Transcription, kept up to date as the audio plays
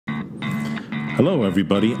Hello,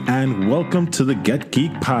 everybody, and welcome to the Get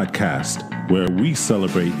Geek podcast, where we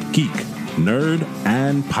celebrate geek, nerd,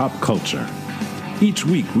 and pop culture. Each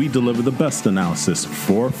week, we deliver the best analysis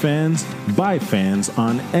for fans, by fans,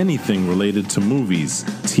 on anything related to movies,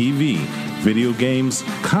 TV, video games,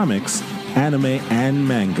 comics, anime, and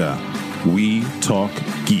manga. We talk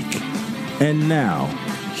geek. And now,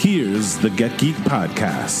 here's the Get Geek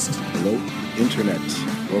podcast. Hello, Internet.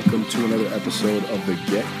 Welcome to another episode of the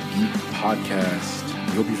Get Geek podcast.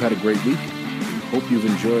 We hope you've had a great week. We hope you've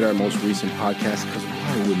enjoyed our most recent podcast, because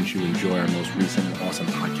why wouldn't you enjoy our most recent and awesome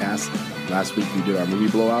podcast? Last week we did our movie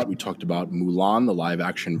blowout. We talked about Mulan, the live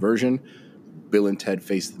action version, Bill and Ted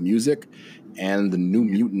Face the Music, and the New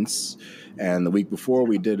Mutants. And the week before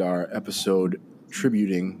we did our episode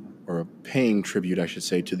paying tribute, I should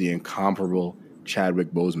say, to the incomparable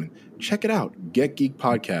Chadwick Boseman. Check it out, Get Geek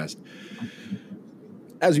podcast.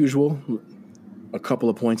 As usual, a couple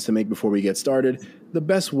of points to make before we get started. The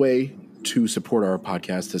best way to support our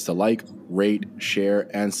podcast is to like, rate, share,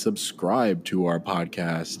 and subscribe to our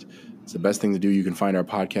podcast. It's the best thing to do. You can find our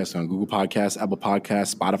podcast on Google Podcasts, Apple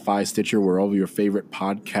Podcasts, Spotify, Stitcher, wherever your favorite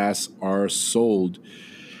podcasts are sold.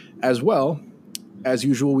 As well, as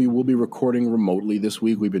usual, we will be recording remotely this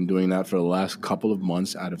week. We've been doing that for the last couple of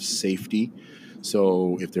months out of safety.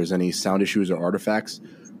 So if there's any sound issues or artifacts,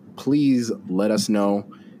 please let us know,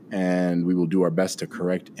 and we will do our best to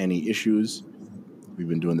correct any issues. We've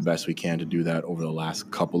been doing the best we can to do that over the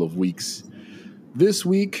last couple of weeks. This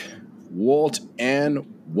week, Walt and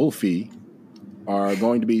Wolfie are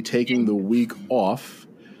going to be taking the week off.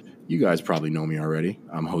 You guys probably know me already.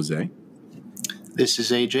 I'm Jose. This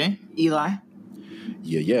is AJ. Eli.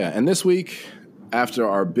 Yeah. And this week, after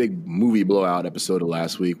our big movie blowout episode of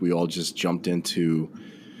last week, we all just jumped into,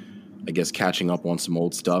 I guess, catching up on some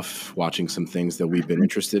old stuff, watching some things that we've been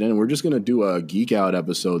interested in. We're just going to do a Geek Out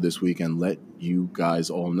episode this week and let you guys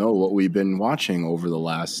all know what we've been watching over the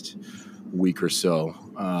last week or so.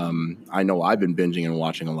 I know I've been binging and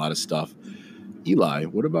watching a lot of stuff. Eli,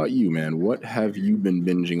 what about you, man? What have you been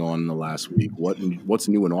binging on in the last week? What's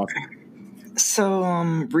new and awesome? So,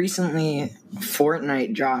 recently,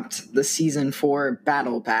 Fortnite dropped the Season 4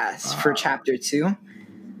 Battle Pass for Chapter 2.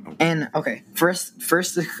 And, okay, first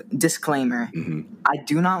disclaimer. Mm-hmm. I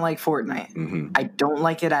do not like Fortnite. Mm-hmm. I don't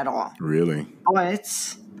like it at all. Really? But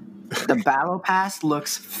the Battle Pass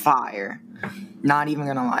looks fire. Not even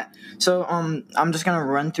gonna lie. So, I'm just gonna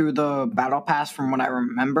run through the Battle Pass from what I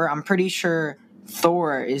remember. I'm pretty sure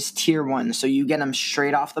Thor is Tier 1, so you get him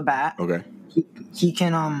straight off the bat. Okay. He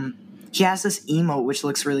can, he has this emote which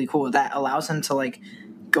looks really cool that allows him to, like,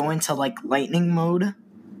 go into, like, lightning mode.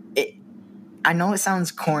 I know it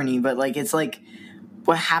sounds corny, but, like, it's like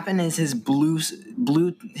what happened is his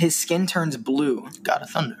his skin turns blue. God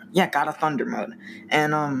of Thunder. Yeah, God of Thunder mode.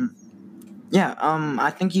 And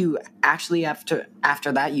I think you actually after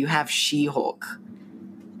that you have She-Hulk.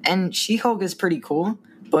 And She-Hulk is pretty cool,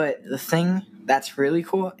 but the thing that's really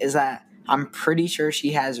cool is that I'm pretty sure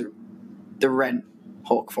she has the Red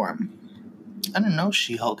Hulk form. I didn't know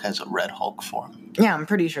She-Hulk has a Red Hulk form. Yeah, I'm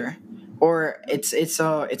pretty sure. Or it's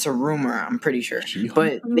a rumor, I'm pretty sure. She-Hulk?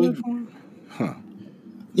 But they, huh.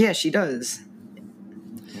 Yeah, she does.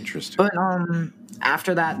 Interesting. But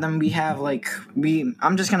after that, then we have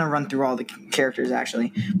I'm just gonna run through all the characters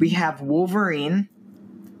actually. We have Wolverine.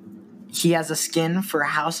 He has a skin for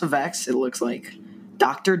House of X, it looks like.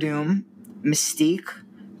 Doctor Doom, Mystique,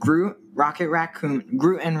 Groot and Rocket Raccoon,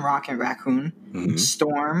 mm-hmm.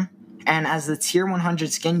 Storm, and as the Tier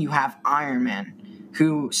 100 skin, you have Iron Man,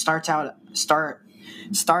 who starts off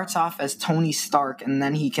as Tony Stark, and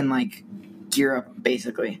then he can, like, gear up,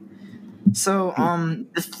 basically. So,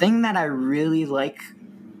 the thing that I really like,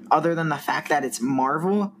 other than the fact that it's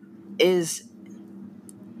Marvel, is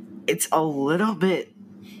it's a little bit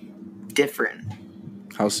different.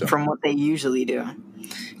 How so? From what they usually do.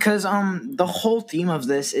 Because the whole theme of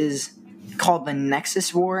this is called the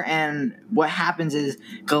Nexus War, and what happens is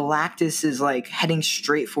Galactus is, like, heading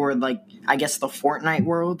straight for, like, I guess the Fortnite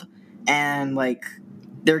world, and, like,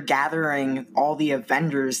 they're gathering all the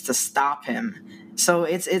Avengers to stop him. So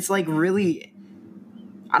it's like really,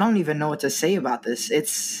 I don't even know what to say about this.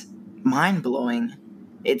 It's mind-blowing.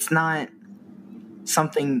 It's not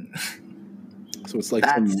something so it's like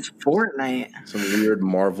that's Fortnite. Some weird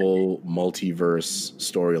Marvel multiverse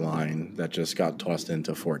storyline that just got tossed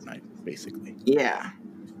into Fortnite, basically. Yeah.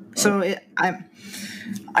 So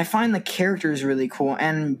I find the characters really cool,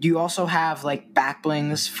 and you also have, like, back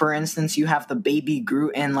blings. For instance, you have the baby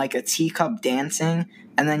Groot in, like, a teacup dancing,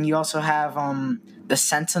 and then you also have the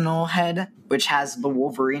Sentinel head, which has the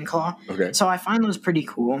Wolverine claw. Okay. So I find those pretty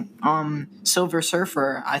cool. Silver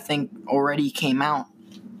Surfer, I think, already came out,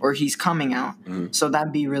 or he's coming out. So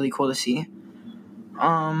that'd be really cool to see.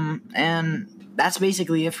 And that's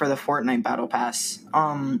basically it for the Fortnite Battle Pass.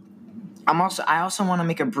 I also want to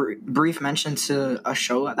make a brief mention to a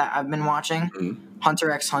show that I've been watching,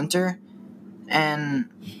 Hunter x Hunter, and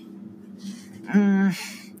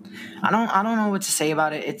I don't know what to say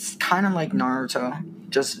about it. It's kind of like Naruto.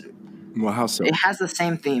 Just Well, how so? it has the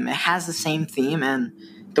same theme. And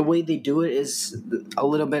the way they do it is a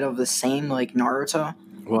little bit of the same like Naruto.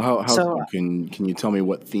 Well, how So- can you tell me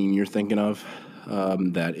what theme you're thinking of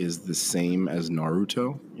that is the same as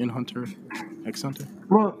Naruto in Hunter x Hunter?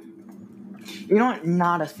 Well, you know what?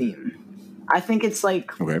 Not a theme. I think it's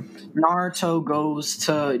like Okay. Naruto goes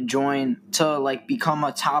to join to like become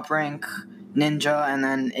a top rank ninja, and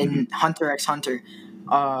then in Hunter x Hunter,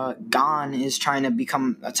 Gon is trying to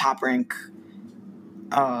become a top rank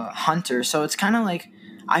hunter. So it's kind of like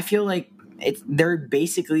I feel like they're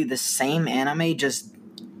basically the same anime, just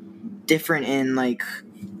different in like.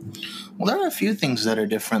 Well, there are a few things that are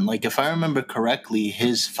different. Like, if I remember correctly,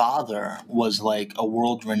 his father was like a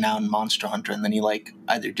world-renowned monster hunter, and then he like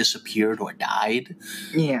either disappeared or died.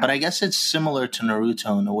 Yeah. But I guess it's similar to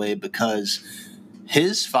Naruto in a way, because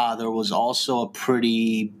his father was also a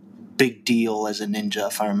pretty big deal as a ninja,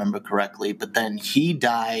 if I remember correctly. But then he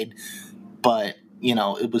died, but, you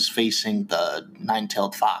know, it was facing the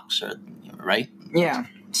nine-tailed fox, right? Yeah.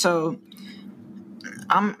 So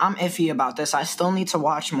I'm iffy about this. I still need to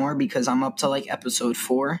watch more because I'm up to like episode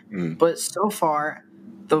 4. But so far,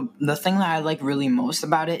 the thing that I like really most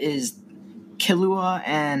about it is Killua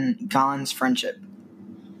and Gon's friendship.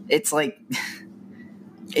 It's like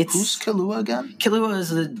Who's Killua again? Killua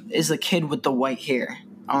is the kid with the white hair.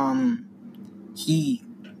 The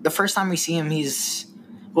first time we see him,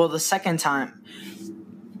 the second time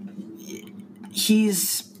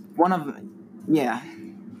he's one of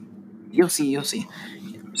You'll see.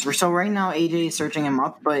 So right now AJ is searching him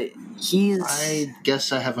up, but I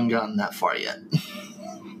guess I haven't gotten that far yet.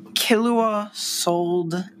 Killua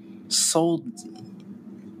sold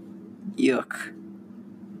Yuck.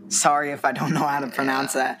 Sorry if I don't know how to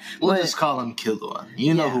pronounce that. We'll But just call him Killua.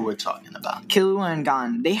 You know Yeah. who we're talking about. Killua and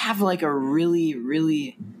Gon, they have like a really,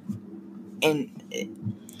 really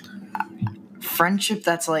friendship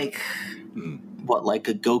that's like What, like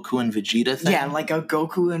a Goku and Vegeta thing? like a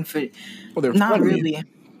Goku and Well, they're not frenemies. really.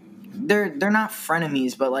 They're not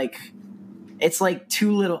frenemies, but like it's like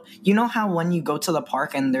two little. You know how when you go to the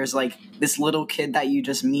park and there's like this little kid that you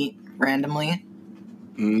just meet randomly.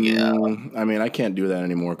 Yeah. I mean, I can't do that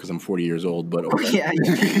anymore because I'm 40 years old. But okay.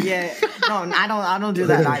 Yeah. No, I don't do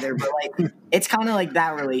that either. But like, it's kind of like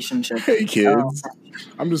that relationship. Hey kids,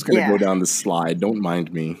 I'm just gonna Yeah. go down the slide. Don't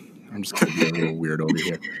mind me. I'm just gonna be a little weird over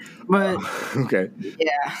here. But Okay.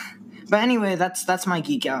 yeah. But anyway, that's my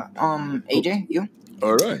geek out. AJ, you?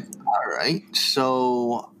 All right. All right.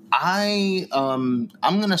 So I'm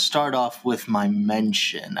gonna start off with my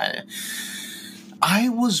mention. I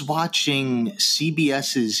was watching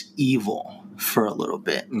CBS's Evil for a little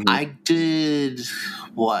bit. I did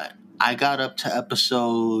what? I got up to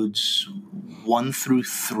episodes 1 through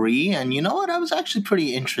 3, and you know what? I was actually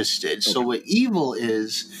pretty interested. Okay. So what Evil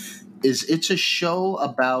is it's a show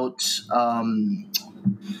about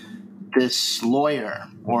this lawyer,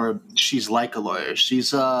 or she's like a lawyer.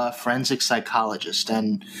 She's a forensic psychologist,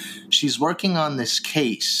 and she's working on this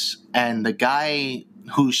case, and the guy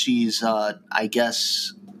who she's, I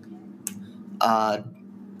guess,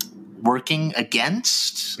 working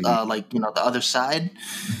against, like, you know, the other side,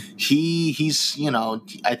 he's, you know,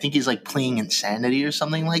 I think he's like pleading insanity or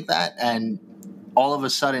something like that, and all of a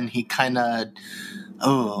sudden he kind of,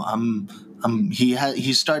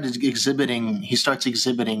 he starts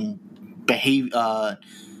exhibiting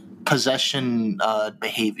possession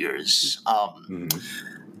behaviors,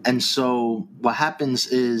 and so what happens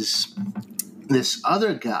is this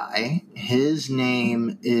other guy, his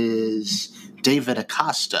name is David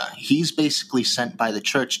Acosta. He's basically sent by the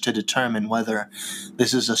church to determine whether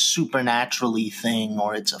this is a supernaturally thing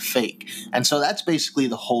or it's a fake. And so that's basically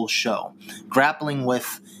the whole show, grappling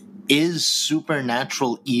with, is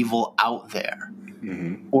supernatural evil out there?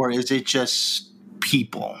 Or is it just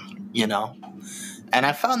people, you know? And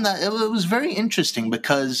I found that it was very interesting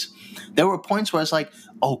because there were points where I was like,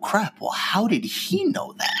 oh crap, well, how did he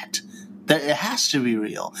know that? That it has to be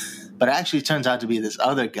real. But it actually turns out to be this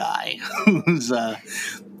other guy who's a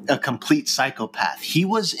complete psychopath. He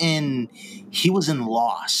was in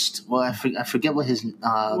Lost. Well, I forget what his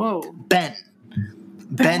Ben.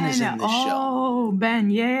 Ben is in this show. Oh, Ben,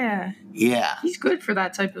 yeah. Yeah. He's good for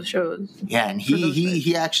that type of shows. Yeah, and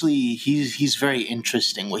he actually he's very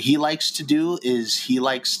interesting. What he likes to do is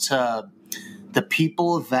the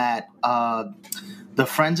people that the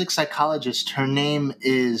forensic psychologist, her name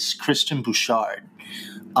is Kristen Bouchard.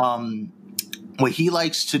 What he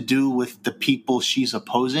likes to do with the people she's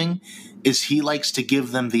opposing is he likes to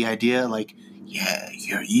give them the idea like, yeah,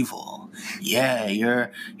 you're evil. Yeah,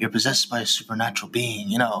 you're possessed by a supernatural being.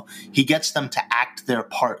 You know, he gets them to act their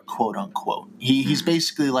part, quote unquote. He's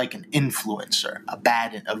basically like an influencer, a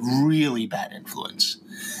really bad influence,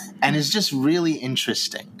 and it's just really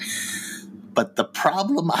interesting. But the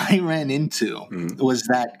problem I ran into was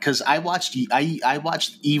that because I watched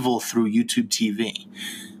Evil through YouTube TV.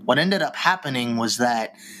 What ended up happening was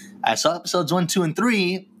that I saw episodes 1, 2, and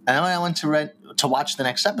 3, and then when I went to watch the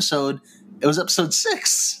next episode, it was episode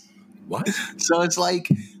 6. What? So it's like,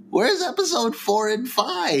 where's episode 4 and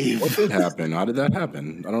 5? What did happen? How did that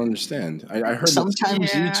happen? I don't understand. I heard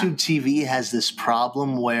sometimes YouTube TV has this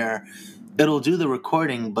problem where it'll do the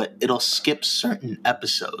recording, but it'll skip certain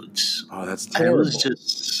episodes. Oh, that's terrible. And it was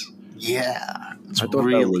just, it's I thought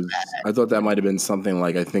really bad. I thought that might have been something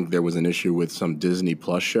like, I think there was an issue with some Disney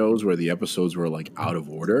Plus shows where the episodes were like out of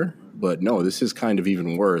order. But no, this is kind of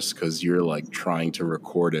even worse because you're like trying to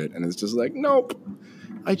record it and it's just like, nope.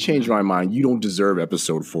 I changed my mind. You don't deserve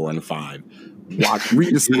episode 4 and 5.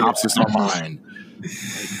 Read the synopsis online.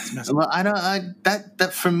 Well,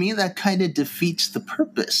 that for me that kind of defeats the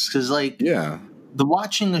purpose because the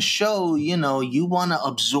watching a show, you know, you want to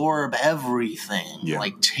absorb everything,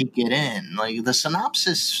 like take it in. Like the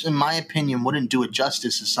synopsis, in my opinion, wouldn't do it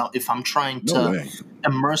justice if I'm trying to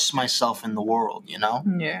immerse myself in the world. You know?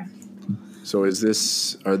 Yeah. So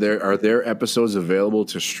are there episodes available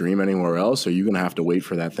to stream anywhere else, or are you going to have to wait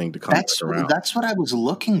for that thing to come back around? That's what I was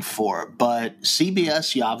looking for, but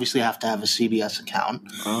CBS, you obviously have to have a CBS account.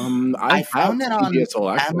 I found it on CBS All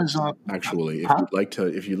Access, Amazon. Actually,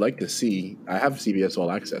 if you'd like to see, I have CBS All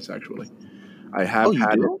Access. Actually, I have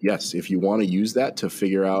had it. Yes, if you want to use that to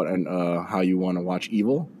figure out how you want to watch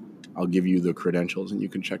Evil, I'll give you the credentials and you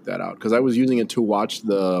can check that out. Because I was using it to watch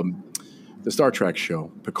the Star Trek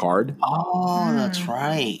show, Picard. Oh, that's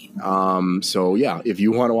right. So yeah, if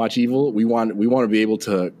you want to watch Evil, we want to be able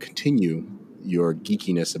to continue your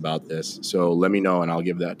geekiness about this. So let me know, and I'll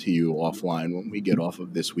give that to you offline when we get off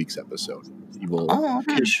of this week's episode. Evil. Oh,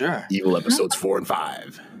 okay, sure. Evil episodes 4 and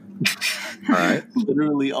 5. All right.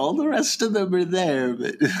 Literally, all the rest of them are there,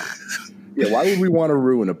 but. Yeah, why would we want to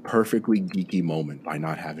ruin a perfectly geeky moment by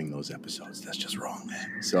not having those episodes? That's just wrong,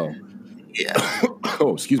 man. So. Yeah.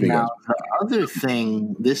 Oh, excuse me, now, guys. The other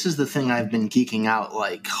thing, this is the thing I've been geeking out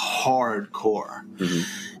like hardcore.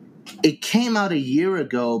 Mm-hmm. It came out a year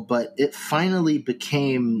ago, but it finally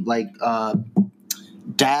became like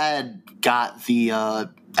Dad got the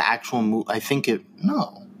actual movie. I think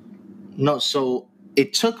no. So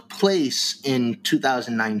it took place in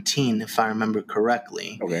 2019, if I remember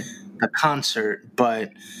correctly. Okay. The concert,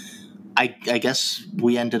 but I guess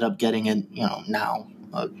we ended up getting it, you know, now.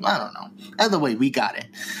 I don't know. Either way, we got it.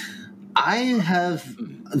 I have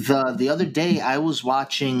the other day I was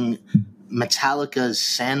watching Metallica's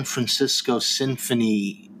San Francisco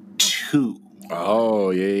Symphony 2. Oh,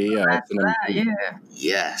 yeah.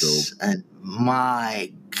 Yes. And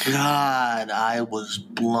my God, I was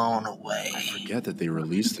blown away. I forget that they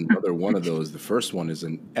released another one of those. The first one is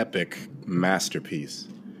an epic masterpiece.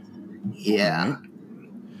 Yeah. Right.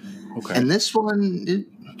 Okay. And this one,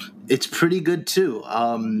 it's pretty good too.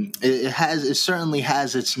 It certainly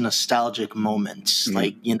has its nostalgic moments. Mm-hmm.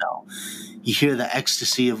 Like, you know, you hear the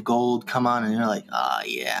Ecstasy of Gold come on and you're like,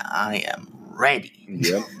 yeah, I am ready.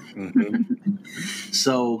 Yep. Mm-hmm.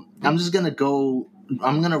 So I'm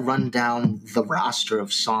going to run down the roster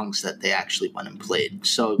of songs that they actually went and played.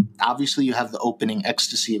 So obviously you have the opening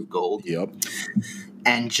Ecstasy of Gold. Yep.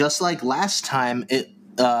 And just like last time,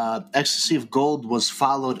 Ecstasy of Gold was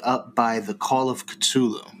followed up by The Call of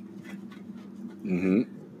Cthulhu. Mm-hmm.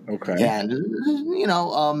 Okay. Yeah, and, you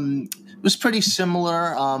know, it was pretty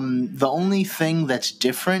similar. The only thing that's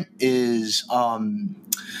different is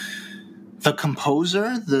the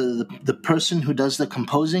composer, the person who does the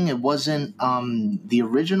composing. It wasn't the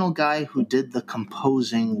original guy who did the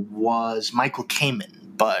composing was Michael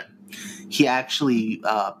Kamen, but he actually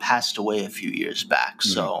passed away a few years back. Mm-hmm.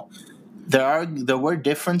 So there were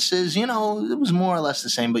differences. You know, it was more or less the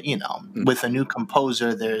same, but you know, with a new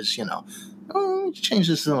composer, there's change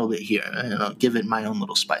this a little bit here. You know, give it my own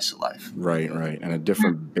little spice of life. Right, and a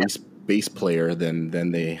different bass player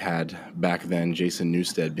than they had back then. Jason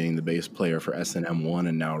Newsted being the bass player for S&M1,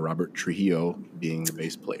 and now Robert Trujillo being the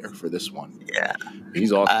bass player for this one. Yeah,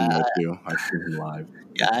 He's awesome though too. I've seen him live.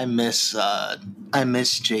 yeah. I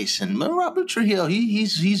miss Jason. But Robert Trujillo,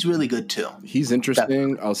 he's really good too. He's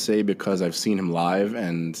interesting, I'll say, because I've seen him live,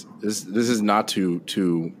 and this is not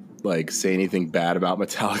to like say anything bad about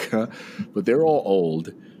Metallica, but they're all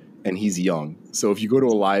old and he's young. So if you go to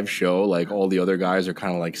a live show, like all the other guys are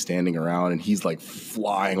kind of like standing around and he's like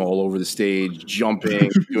flying all over the stage,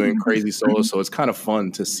 jumping, doing crazy solos. So it's kind of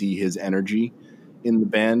fun to see his energy in the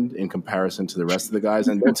band in comparison to the rest of the guys.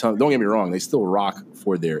 And don't get me wrong, they still rock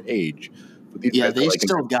for their age. But these guys they are, like,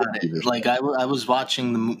 still got it. Like I was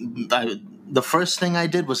watching the first thing I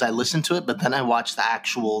did was I listened to it, but then I watched the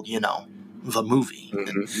actual, the movie.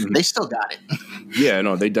 Mm-hmm. They still got it. Yeah,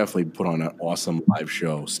 no, they definitely put on an awesome live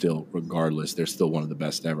show still, regardless. They're still one of the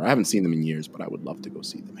best ever. I haven't seen them in years, but I would love to go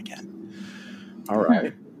see them again. All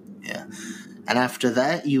right. Yeah. And after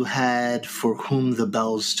that, you had For Whom the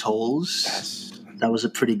Bells Tolls. Yes. That was a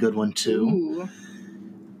pretty good one, too. Ooh.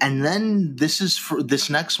 And then this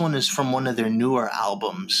next one is from one of their newer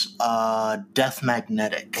albums, Death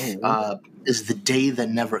Magnetic, is The Day That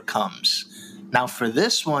Never Comes. Now, for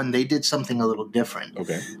this one, they did something a little different.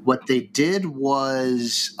 Okay. What they did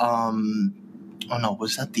was,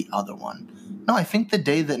 was that the other one? No, I think The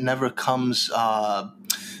Day That Never Comes,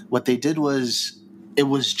 what they did was, it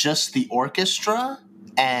was just the orchestra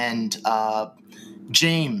and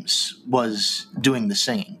James was doing the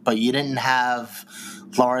singing, but you didn't have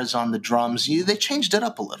Lars on the drums. They changed it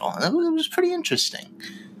up a little. It was pretty interesting.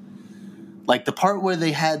 Like the part where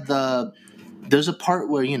they had there's a part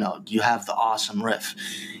where, you have the awesome riff.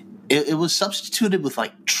 It was substituted with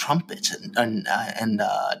like trumpets and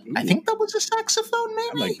I think that was a saxophone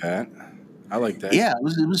maybe. I like that. Yeah,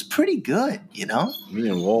 it was pretty good, Me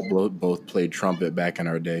and Walt both played trumpet back in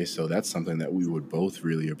our day, so that's something that we would both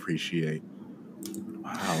really appreciate.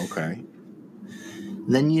 Wow, okay.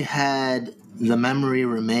 Then you had The Memory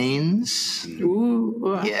Remains.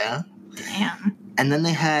 Ooh. Yeah. Damn. And then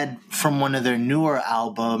they had from one of their newer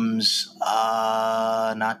albums,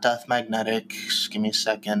 not Death Magnetic. Just give me a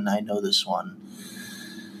second. I know this one.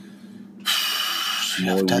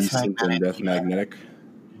 More recent than Death Magnetic.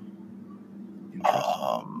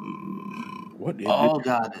 What is it?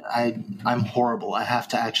 God, I'm horrible. I have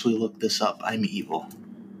to actually look this up. I'm evil.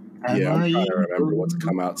 Yeah, I'm trying to remember what's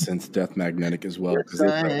come out since Death Magnetic as well, because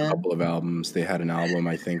they've had a couple of albums. They had an album,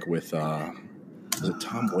 I think, with was it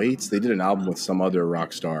Tom Waits? They did an album with some other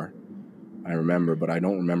rock star, I remember, but I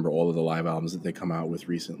don't remember all of the live albums that they come out with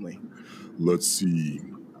recently. Let's see.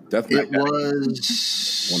 Death Magnetic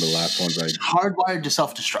was one of the last ones. Hardwired to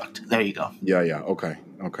Self-Destruct. There you go. Yeah. Okay.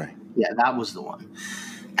 Yeah, that was the one,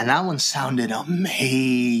 and that one sounded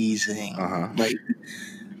amazing. Like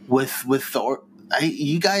with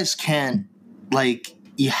you guys can't, like,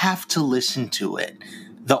 you have to listen to it.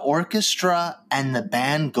 The orchestra and the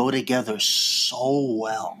band go together so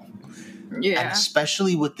well. Yeah. And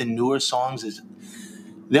especially with the newer songs,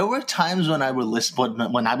 there were times when I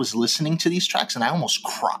was listening to these tracks and I almost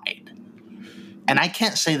cried. And I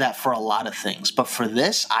can't say that for a lot of things, but for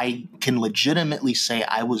this, I can legitimately say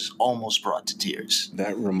I was almost brought to tears.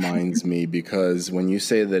 That reminds me, because when you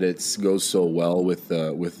say that it goes so well with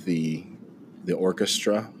the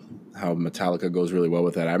orchestra, how Metallica goes really well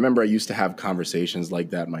with that. I remember I used to have conversations like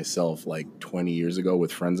that myself, like 20 years ago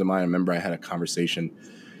with friends of mine. I remember I had a conversation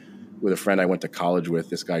with a friend I went to college with,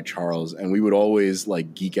 this guy Charles, and we would always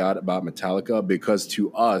like geek out about Metallica because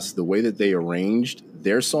to us, the way that they arranged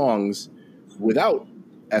their songs without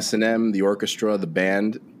S&M, the orchestra, the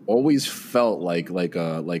band, always felt like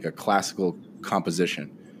a classical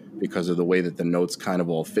composition because of the way that the notes kind of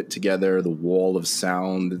all fit together, the wall of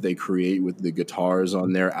sound that they create with the guitars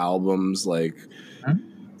on their albums. Like,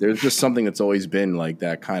 there's just something that's always been like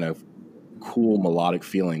that kind of cool melodic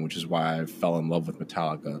feeling, which is why I fell in love with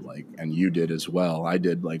Metallica. Like, and you did as well. I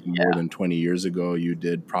did like more than 20 years ago. You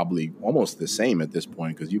did probably almost the same at this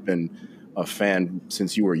point because you've been a fan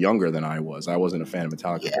since you were younger than I was. I wasn't a fan of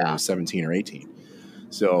Metallica until I was 17 or 18.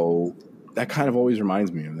 So that kind of always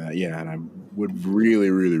reminds me of that. Yeah, and I would really,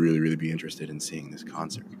 really, really, really be interested in seeing this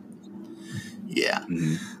concert. Yeah.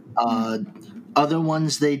 Other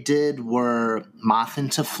ones they did were Moth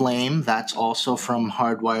into Flame. That's also from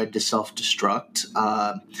Hardwired to Self-Destruct.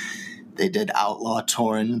 They did Outlaw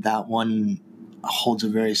Torn. That one holds a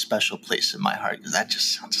very special place in my heart because that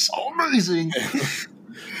just sounds so amazing.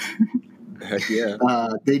 Heck yeah.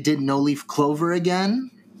 They did No Leaf Clover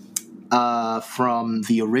again from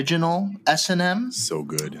the original S&M. So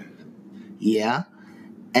good. Yeah.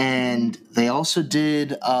 And they also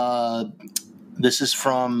did. This is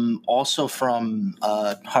from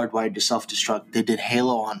Hardwired to Self-Destruct. They did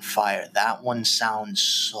Halo on Fire. That one sounds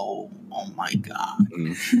so. Oh my god.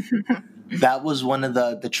 That was one of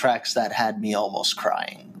the tracks that had me almost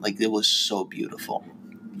crying. Like, it was so beautiful.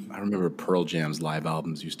 I remember Pearl Jam's live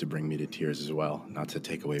albums used to bring me to tears as well. Not to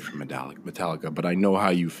take away from Metallica, but I know how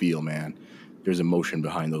you feel, man. There's emotion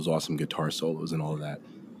behind those awesome guitar solos and all of that.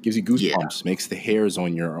 Gives you goosebumps, makes the hairs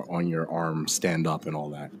on your arm stand up and all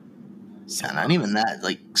that. So, and not even that.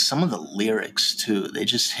 Like, some of the lyrics too, they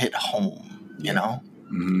just hit home. You know.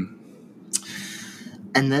 Mm-hmm.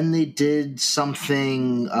 And then they did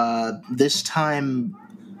something. This time,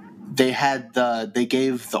 they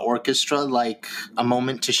gave the orchestra like a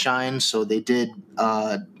moment to shine. So they did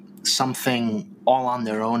something all on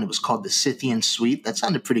their own. It was called the Scythian Suite. That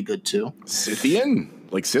sounded pretty good too. Scythian,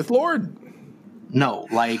 like Sith Lord? No,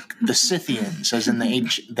 like the Scythians, as in the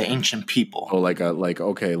ancient people. Oh, like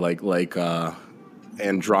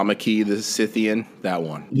Andromache the Scythian, that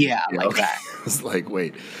one. Yeah, like that. It's like,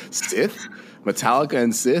 wait, Sith? Metallica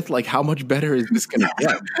and Sith? Like, how much better is this going to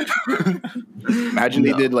get? Imagine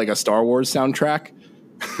they did like a Star Wars soundtrack.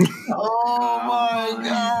 Oh my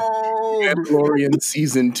god! Mandalorian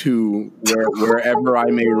Season 2, Wherever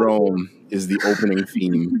I May Roam, is the opening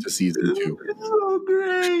theme to Season 2. It's so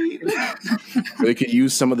great. They could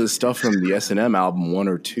use some of the stuff from the S&M album 1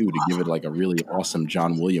 or 2 to give it like a really awesome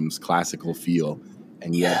John Williams classical feel,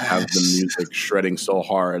 and yet have the music shredding so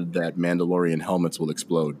hard that Mandalorian helmets will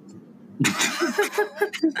explode.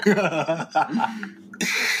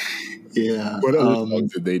 Yeah. What other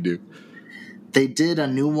songs did they do? They did a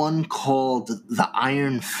new one called The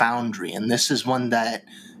Iron Foundry, and this is one that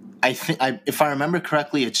I think, if I remember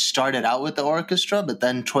correctly, it started out with the orchestra, but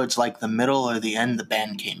then towards like the middle or the end, the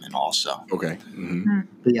band came in also. Okay. Mm-hmm.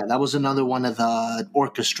 But yeah, that was another one of the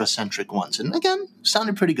orchestra-centric ones, and again,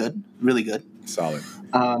 sounded pretty good, really good. Solid.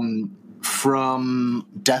 From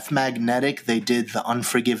Death Magnetic, they did The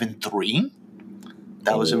Unforgiven 3.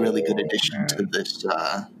 That was a really good addition to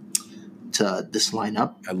this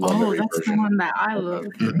lineup. I love every that's version. the one that I love.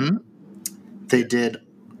 Mm-hmm. They did.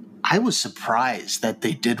 I was surprised that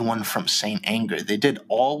they did one from Saint Anger. They did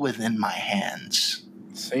All Within My Hands.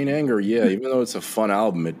 Saint Anger, yeah. Even though it's a fun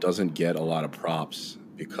album, it doesn't get a lot of props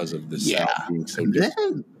because of the sound being so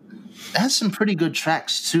different. It has some pretty good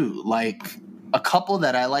tracks too. Like, a couple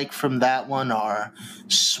that I like from that one are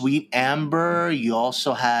Sweet Amber. You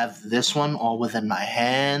also have this one, All Within My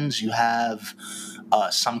Hands. You have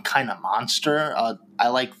Some Kind of Monster. I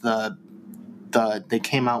like they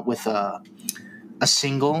came out with a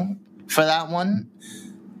single for that one.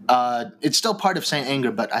 It's still part of Saint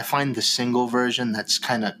Anger, but I find the single version that's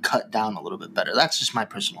kind of cut down a little bit better. That's just my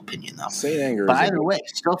personal opinion, though. Saint Anger. But either way,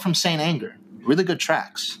 still from Saint Anger. Really good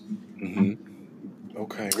tracks. Mm-hmm.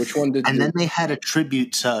 Okay, which one did? And then they had a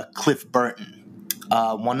tribute to Cliff Burton,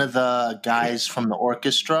 one of the guys from the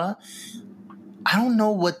orchestra. I don't know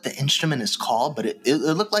what the instrument is called, but it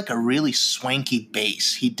looked like a really swanky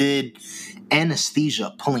bass. He did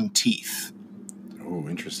Anesthesia, Pulling Teeth. Oh,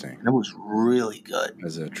 interesting. It was really good.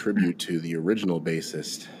 As a tribute to the original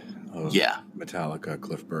bassist of Metallica,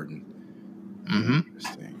 Cliff Burton. Mm-hmm.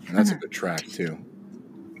 Interesting. And that's a good track, too.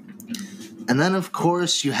 And then, of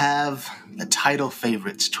course, you have the title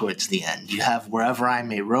favorites towards the end. You have Wherever I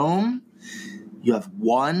May Roam. You have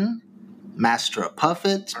One, Master of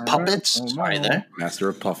Puppets. Master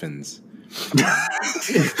of Puffins.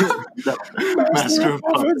 Master of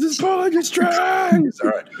Puppets is pulling his strings. All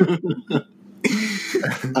right.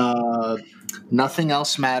 Nothing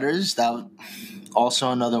Else Matters. That also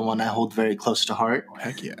another one I hold very close to heart.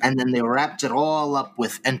 Heck yeah. And then they wrapped it all up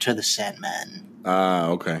with Enter the Sandman.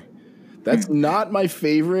 Okay. That's not my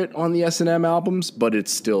favorite on the S&M albums, but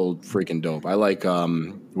it's still freaking dope. I like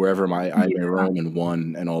Wherever I May Roam and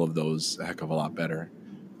One and all of those a heck of a lot better.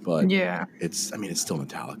 But it's still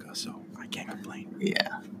Metallica, so I can't complain.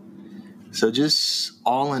 Yeah. So just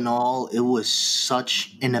all in all, it was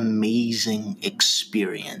such an amazing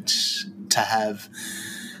experience to have.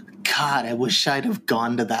 God, I wish I'd have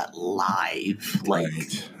gone to that live. Like,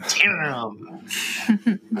 damn.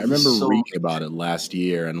 I remember reading about it last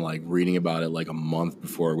year and like reading about it like a month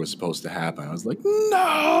before it was supposed to happen. I was like,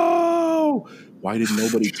 no! Why did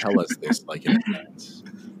nobody tell us this like in advance?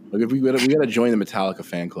 Like, we got to join the Metallica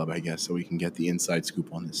fan club, I guess, so we can get the inside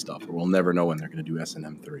scoop on this stuff. Or we'll never know when they're going to do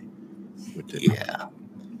S&M3. Yeah.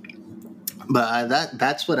 But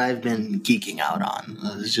that's what I've been geeking out on.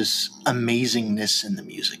 It's just amazingness in the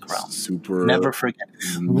music realm. Super. Never forget.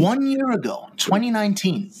 1 year ago,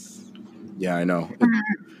 2019. Yeah, I know.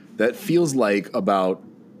 That feels like about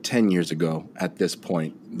 10 years ago at this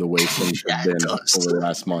point, the way things have been over does. the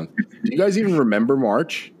last month. Do you guys even remember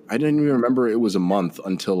March? I didn't even remember it was a month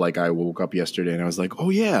until like I woke up yesterday and I was like, oh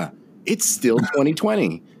yeah, it's still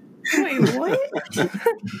 2020. Wait, what?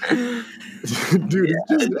 Dude, it's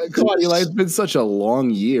just, come on, Eli, it's been such a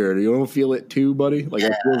long year. You don't feel it too, buddy? Like,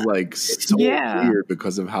 it feels like so weird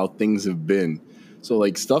because of how things have been. So,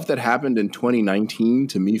 like, stuff that happened in 2019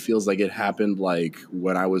 to me feels like it happened, like,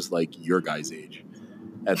 when I was, like, your guys' age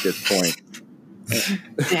at this point.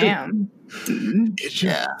 Damn. It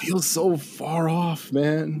just feels so far off,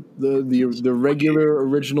 man. The regular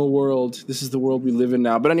original world. This is the world we live in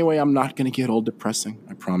now. But anyway, I'm not going to get all depressing.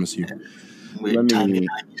 I promise you. Let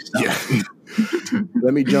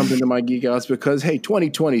me jump into my geek outs because, hey,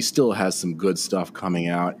 2020 still has some good stuff coming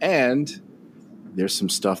out. And there's some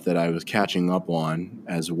stuff that I was catching up on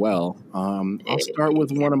as well. I'll start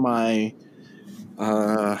with one of my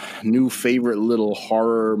new favorite little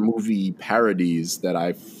horror movie parodies that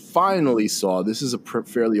I finally saw. This is a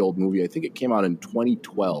fairly old movie. I think it came out in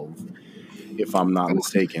 2012, if I'm not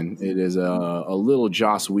mistaken. It is a little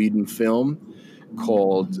Joss Whedon film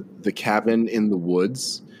called The Cabin in the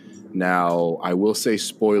Woods. Now, I will say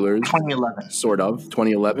spoilers. 2011. Sort of.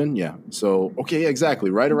 2011, yeah. So, okay, exactly.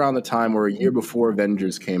 Right around the time or a year before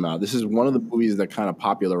Avengers came out. This is one of the movies that kind of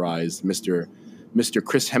popularized Mr.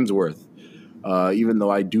 Chris Hemsworth. Even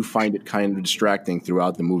though I do find it kind of distracting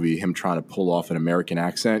throughout the movie, him trying to pull off an American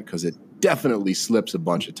accent, because it definitely slips a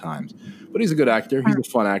bunch of times. But he's a good actor. He's a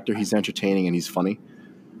fun actor. He's entertaining and he's funny.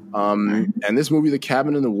 And this movie, The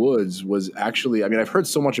Cabin in the Woods, was actually, I mean, I've heard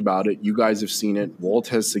so much about it. You guys have seen it. Walt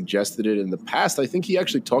has suggested it in the past. I think he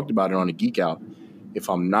actually talked about it on a Geek Out, if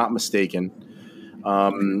I'm not mistaken.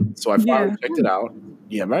 So I finally checked it out.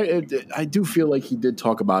 Yeah, I do feel like he did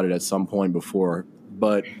talk about it at some point before,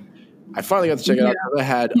 but I finally got to check it out. I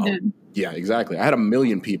had, yeah, exactly. I had 1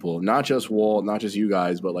 million people, not just Walt, not just you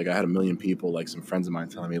guys, but like I had 1 million people, like some friends of mine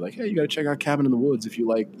telling me like, hey, you got to check out Cabin in the Woods if you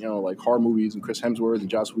like, you know, like horror movies and Chris Hemsworth and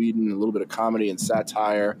Joss Whedon and a little bit of comedy and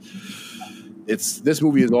satire. This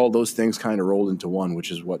movie is all those things kind of rolled into one,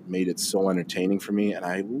 which is what made it so entertaining for me. And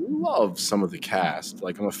I love some of the cast.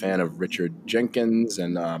 Like I'm a fan of Richard Jenkins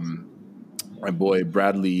and my boy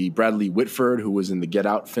Bradley Whitford, who was in the Get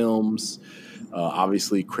Out films.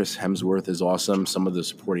 Obviously, Chris Hemsworth is awesome. Some of the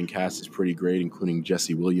supporting cast is pretty great, including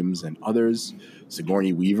Jesse Williams and others.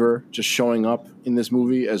 Sigourney Weaver just showing up in this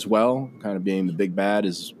movie as well, kind of being the big bad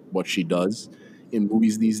is what she does in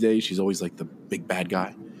movies these days. She's always like the big bad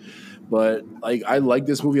guy. But like I like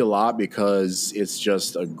this movie a lot because it's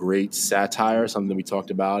just a great satire, something we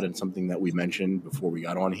talked about and something that we mentioned before we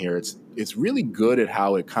got on here. It's really good at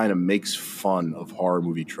how it kind of makes fun of horror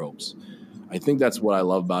movie tropes. I think that's what I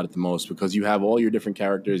love about it the most because you have all your different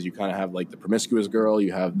characters. You kind of have like the promiscuous girl,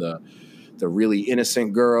 you have the really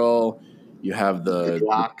innocent girl, you have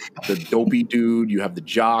the dopey dude, you have the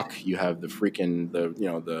jock, you have the freaking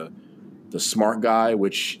the smart guy,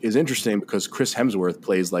 which is interesting because Chris Hemsworth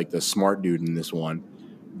plays like the smart dude in this one.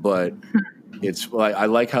 But it's like I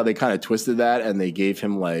like how they kind of twisted that and they gave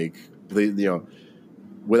him like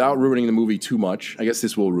without ruining the movie too much. I guess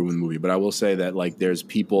this will ruin the movie, but I will say that like there's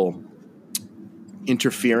people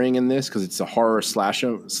interfering in this because it's a horror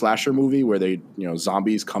slasher movie where they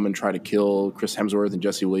zombies come and try to kill Chris Hemsworth and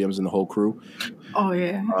Jesse Williams and the whole crew. Oh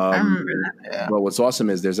yeah, I remember that. Yeah. Well, what's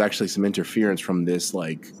awesome is there's actually some interference from this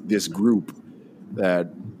group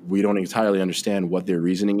that we don't entirely understand what their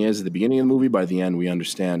reasoning is at the beginning of the movie. By the end, we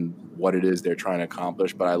understand what it is they're trying to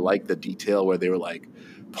accomplish. But I like the detail where they were like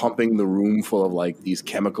pumping the room full of like these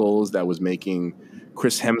chemicals that was making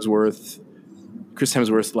Chris Hemsworth's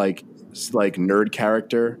like nerd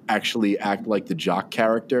character actually act like the jock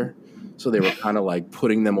character. So they were kind of like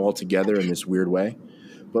putting them all together in this weird way.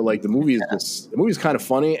 But like the movie is kind of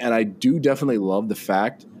funny, and I do definitely love the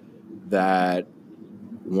fact that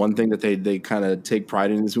one thing that they kind of take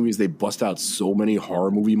pride in this movie is they bust out so many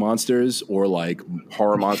horror movie monsters or like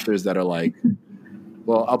horror monsters that are like,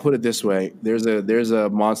 well, I'll put it this way. There's a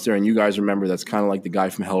monster, and you guys remember that's kind of like the guy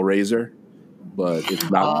from Hellraiser. But it's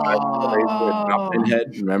not, it's not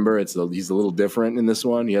Pinhead. Remember, he's a little different in this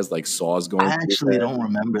one. He has like saws going. I actually don't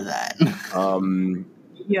remember that.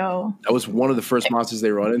 Yo, that was one of the first monsters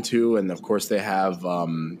they run into, and of course they have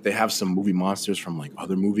some movie monsters from like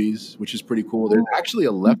other movies, which is pretty cool. There's actually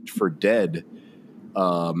a Left 4 Dead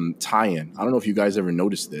tie-in. I don't know if you guys ever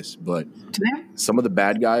noticed this, but some of the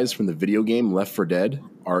bad guys from the video game Left 4 Dead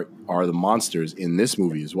are the monsters in this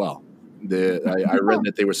movie as well. I read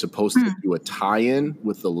that they were supposed to do a tie-in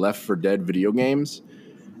with the Left 4 Dead video games,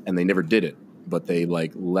 and they never did it. But they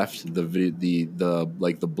like left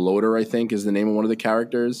the bloater, I think is the name of one of the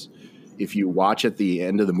characters, if you watch at the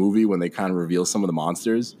end of the movie when they kind of reveal some of the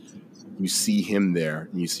monsters, you see him there,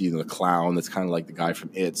 and you see the clown that's kind of like the guy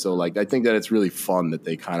from It. So like I think that it's really fun that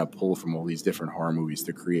they kind of pull from all these different horror movies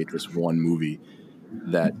to create this one movie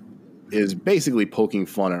that is basically poking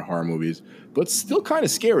fun at horror movies, but still kind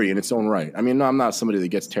of scary in its own right. I mean, I'm not somebody that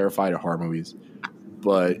gets terrified at horror movies,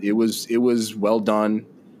 but it was well done.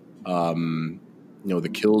 The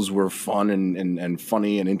kills were fun and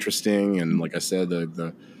funny and interesting, and like I said,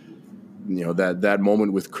 the that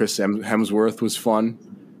moment with Chris Hemsworth was fun.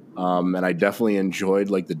 And I definitely enjoyed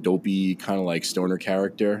like the dopey kind of like stoner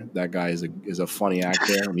character. That guy is a funny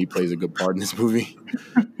actor, and he plays a good part in this movie.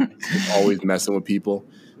 Always messing with people.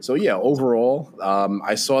 So yeah, overall,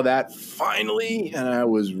 I saw that finally, and I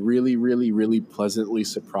was really, really, really pleasantly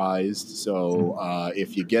surprised. So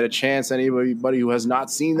if you get a chance, anybody who has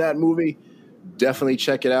not seen that movie, definitely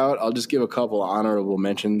check it out. I'll just give a couple honorable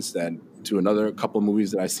mentions to another couple of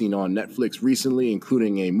movies that I've seen on Netflix recently,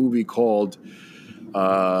 including a movie called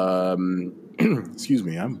excuse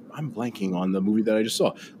me, I'm blanking on the movie that I just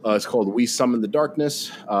saw. It's called We Summon the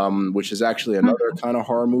Darkness, which is actually another kind of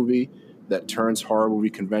horror movie that turns horror movie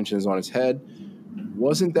conventions on its head.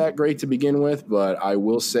 Wasn't that great to begin with, but I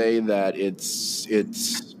will say that it's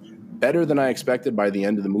better than I expected by the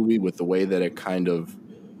end of the movie with the way that it kind of,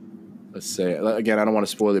 let's say, again, I don't want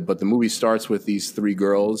to spoil it, but the movie starts with these three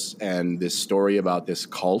girls and this story about this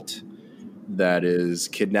cult that is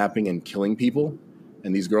kidnapping and killing people.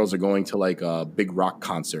 And these girls are going to like a big rock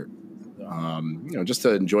concert, just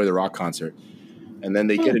to enjoy the rock concert. And then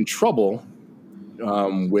they get in trouble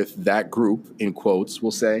with that group, in quotes,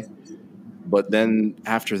 we'll say. But then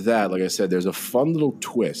after that, like I said, there's a fun little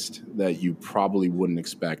twist that you probably wouldn't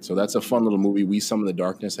expect. So that's a fun little movie, We Summon the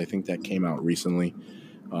Darkness. I think that came out recently,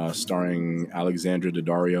 starring Alexandra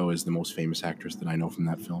Daddario is the most famous actress that I know from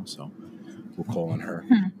that film. So we'll call on her.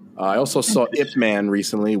 I also saw Ip Man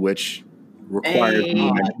recently, which requires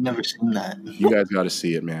I've never seen that. You guys got to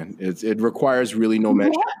see it, man. It requires really no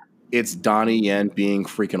mention. It's Donnie Yen being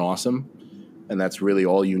freaking awesome, and that's really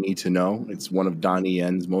all you need to know. It's one of Donnie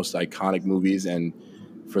Yen's most iconic movies, and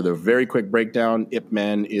for the very quick breakdown, Ip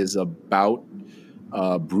Man is about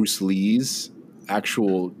Bruce Lee's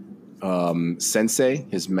actual sensei,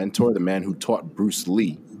 his mentor, the man who taught Bruce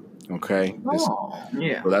Lee. Okay,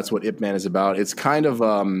 yeah. So that's what Ip Man is about. It's kind of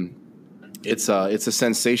it's a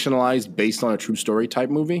sensationalized, based on a true story type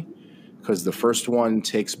movie, because the first one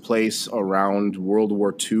takes place around World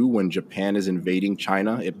War II when Japan is invading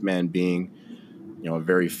China. Ip Man being, a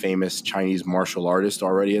very famous Chinese martial artist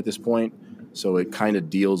already at this point. So it kind of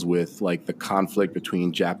deals with like the conflict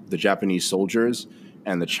between the Japanese soldiers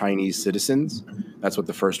and the Chinese citizens. That's what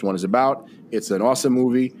the first one is about. It's an awesome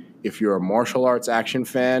movie. If you're a martial arts action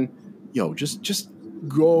fan, just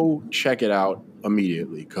go check it out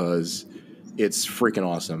immediately, because it's freaking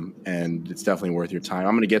awesome, and it's definitely worth your time.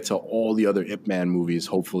 I'm going to get to all the other Ip Man movies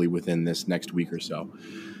hopefully within this next week or so.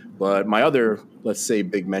 But my other, let's say,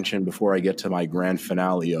 big mention before I get to my grand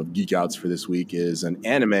finale of Geek Outs for this week is an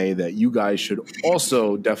anime that you guys should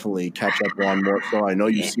also definitely catch up on more so. I know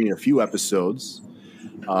you've seen a few episodes.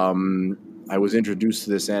 I was introduced to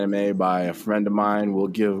this anime by a friend of mine. We'll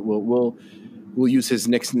use his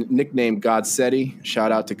nickname, Godseti.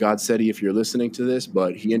 Shout out to Godseti if you're listening to this,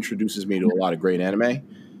 but he introduces me to a lot of great anime.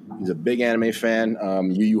 He's a big anime fan.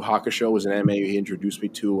 Yu Yu Hakusho was an anime he introduced me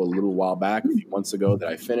to a little while back, a few months ago, that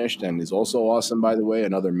I finished, and is also awesome, by the way.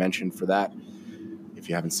 Another mention for that. If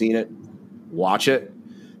you haven't seen it, watch it.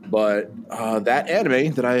 But that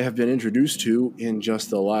anime that I have been introduced to in just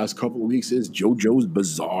the last couple of weeks is JoJo's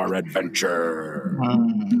Bizarre Adventure.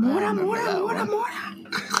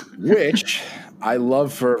 Which I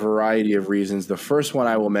love for a variety of reasons. The first one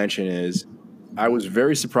I will mention is I was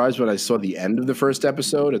very surprised when I saw the end of the first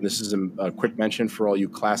episode, and this is a quick mention for all you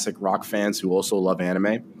classic rock fans who also love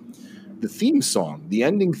anime. The theme song, the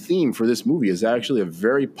ending theme for this movie is actually a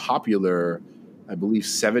very popular, I believe,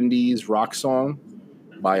 70s rock song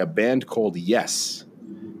by a band called Yes.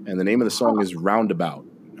 And the name of the song is Roundabout,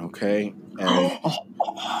 okay? And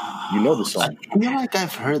you know the song. I feel like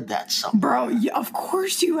I've heard that song. Bro, yeah, of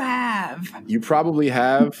course you have. You probably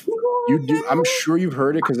have. You do. I'm sure you've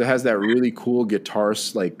heard it because it has that really cool guitar,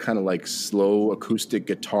 like kind of like slow acoustic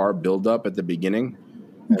guitar buildup at the beginning.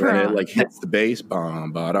 And then it like hits the bass. I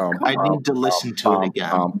need to listen to it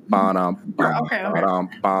again. Okay.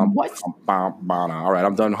 What? All right,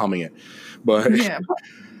 I'm done humming it. But yeah.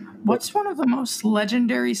 What's one of the most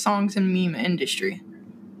legendary songs in meme industry?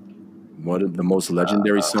 What the most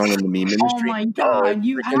legendary song in the meme industry? Oh my god,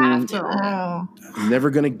 you have to. I'm never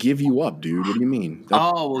gonna give you up, dude. What do you mean?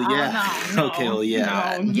 No, Okay, well,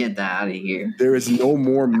 yeah. No, get that out of here. There is no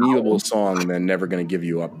more memeable song than "Never Gonna Give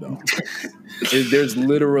You Up," though. There's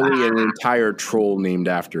literally an entire troll named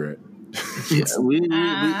after it. Yeah, we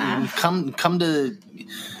come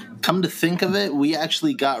to think of it, we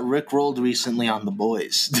actually got rickrolled recently on The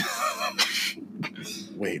Boys.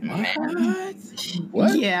 Wait, what?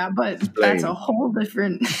 What? Yeah, but Explain. that's a whole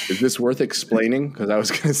different. Is this worth explaining? Because I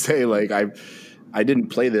was gonna say, like, I didn't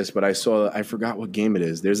play this, but I forgot what game it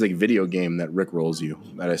is. There's a video game that rickrolls you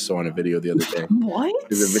that I saw in a video the other day. What?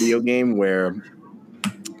 There's a video game where,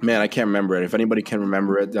 man, I can't remember it. If anybody can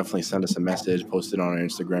remember it, definitely send us a message, post it on our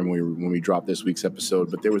Instagram when we drop this week's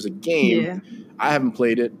episode. But there was a game. Yeah. I haven't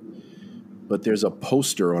played it, but there's a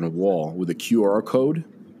poster on a wall with a QR code.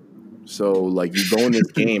 So, like, you go in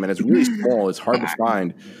this game, and it's really small. It's hard to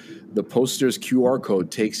find. The poster's QR code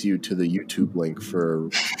takes you to the YouTube link for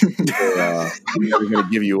Never Gonna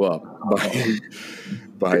Give You Up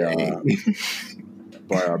by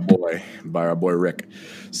our boy Rick.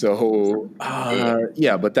 So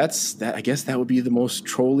yeah, but that's that. I guess that would be the most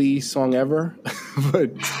trolly song ever.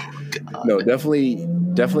 But no,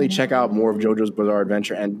 definitely check out more of JoJo's Bizarre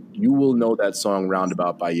Adventure, and you will know that song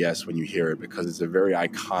Roundabout by Yes when you hear it, because it's a very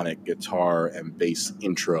iconic guitar and bass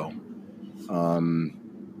intro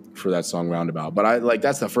for that song Roundabout. But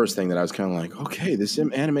that's the first thing that I was kind of like, okay, this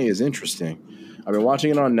anime is interesting. I've been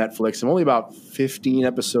watching it on Netflix. I'm only about 15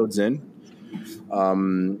 episodes in.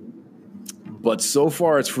 But so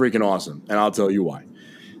far it's freaking awesome, and I'll tell you why.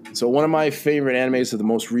 So one of my favorite animes of the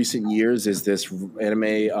most recent years is this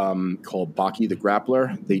anime called Baki the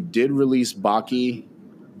Grappler. They did release Baki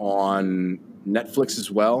on Netflix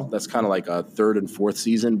as well. That's kind of like a third and fourth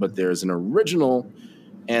season, but there's an original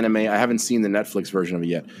anime. I haven't seen the Netflix version of it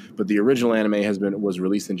yet, but the original anime was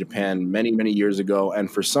released in Japan many, many years ago,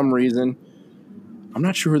 and for some reason, I'm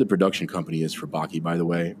not sure who the production company is for Baki, by the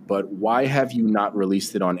way, but why have you not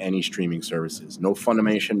released it on any streaming services? No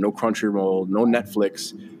Funimation, no Crunchyroll, no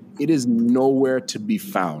Netflix. It is nowhere to be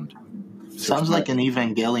found. Sounds like an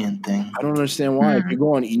Evangelion thing. I don't understand why. If you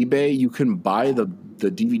go on eBay, you can buy the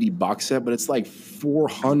DVD box set, but it's like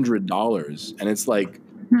 $400, and it's like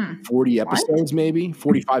 40 episodes, maybe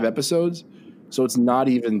 45 episodes. So it's not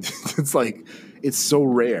even. It's so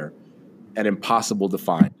rare and impossible to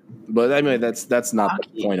find. But I mean, that's not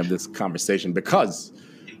the point of this conversation, because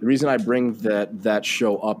the reason I bring that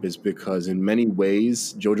show up is because in many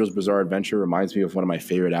ways, JoJo's Bizarre Adventure reminds me of one of my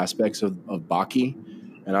favorite aspects of Baki.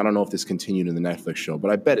 And I don't know if this continued in the Netflix show,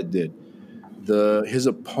 but I bet it did. His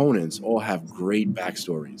opponents all have great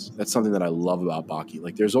backstories. That's something that I love about Baki.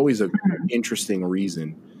 Like, there's always an interesting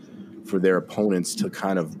reason for their opponents to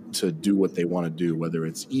do what they want to do, whether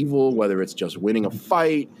it's evil, whether it's just winning a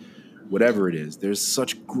fight, whatever it is. There's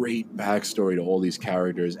such great backstory to all these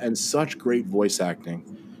characters and such great voice acting.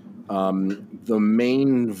 The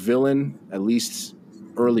main villain, at least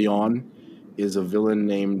early on, is a villain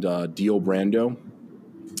named Dio Brando,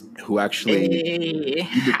 who actually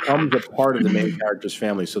he becomes a part of the main character's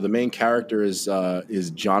family. So the main character is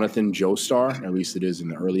Jonathan Joestar, at least it is in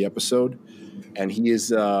the early episode, and he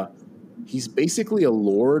is he's basically a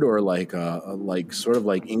lord, or like sort of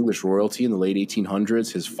like English royalty in the late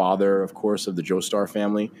 1800s. His father, of course, of the Joestar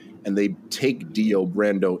family, and they take Dio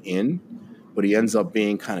Brando in, but he ends up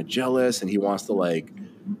being kind of jealous, and he wants to like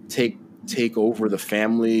take over the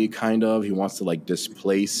family, kind of. He wants to like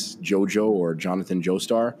displace Jojo, or Jonathan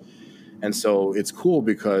Joestar. And so it's cool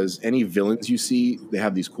because any villains you see, they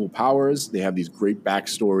have these cool powers, they have these great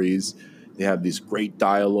backstories, they have this great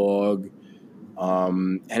dialogue.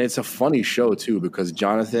 And it's a funny show too, because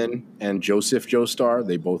Jonathan and Joseph Joestar,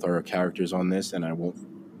 they both are characters on this, and I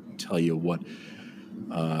won't tell you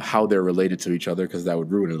how they're related to each other, because that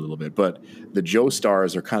would ruin it a little bit. But the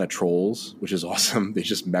Joestars are kind of trolls, which is awesome. They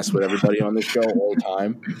just mess with everybody on this show all the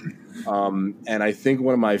time. And I think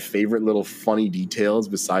one of my favorite little funny details,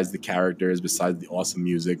 besides the characters, besides the awesome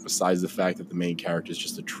music, besides the fact that the main character is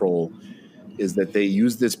just a troll, is that they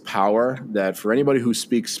use this power that, for anybody who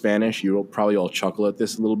speaks Spanish, you'll probably all chuckle at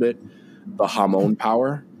this a little bit, the jamon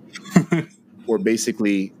power, or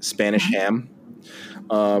basically Spanish ham.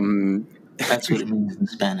 That's what it means in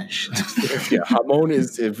Spanish. Yeah, jamon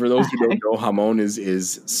is, for those who don't know, jamon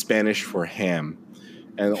is Spanish for ham.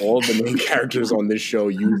 And all of the main characters on this show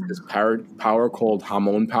use this power called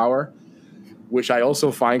jamon power, which I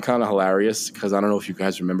also find kind of hilarious, because I don't know if you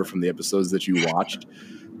guys remember from the episodes that you watched,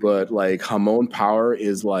 but like jamon power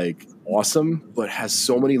is like awesome, but has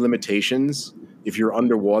so many limitations. If you're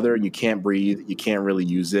underwater and you can't breathe, you can't really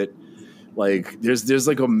use it. Like there's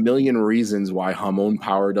like a million reasons why hormone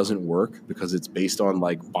power doesn't work, because it's based on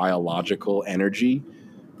like biological energy,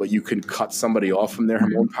 but you can cut somebody off from their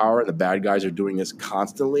hormone power, and the bad guys are doing this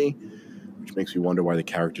constantly, which makes me wonder why the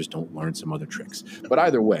characters don't learn some other tricks. But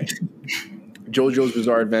either way, JoJo's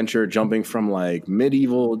Bizarre Adventure, jumping from like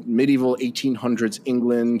medieval 1800s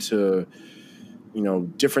England to, you know,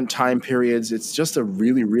 different time periods. It's just a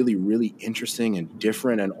really, really, really interesting and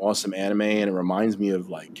different and awesome anime. And it reminds me of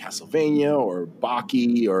like Castlevania or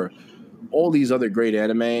Baki or all these other great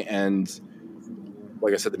anime. And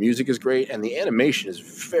like I said, the music is great and the animation is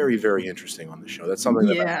very, very interesting on the show. That's something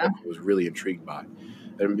that I was really intrigued by.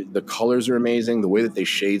 And the colors are amazing. The way that they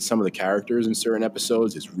shade some of the characters in certain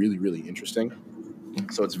episodes is really, really interesting.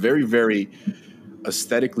 So it's very, very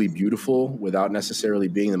aesthetically beautiful without necessarily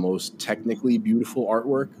being the most technically beautiful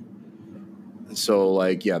artwork. So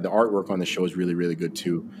like, yeah, the artwork on the show is really, really good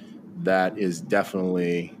too. That is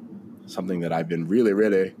definitely something that I've been really,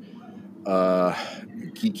 really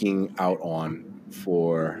geeking out on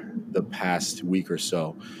for the past week or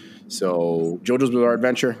so. So JoJo's Bizarre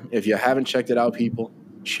Adventure, if you haven't checked it out, people,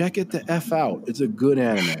 check it the F out. It's a good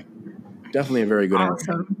anime. Definitely a very good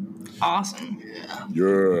anime. Awesome.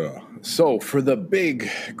 Yeah. So for the big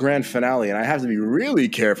grand finale, and I have to be really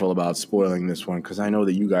careful about spoiling this one because I know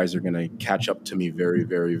that you guys are going to catch up to me very,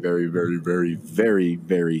 very, very, very, very, very,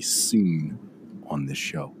 very soon on this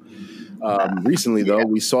show. Recently, though,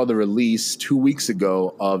 we saw the release 2 weeks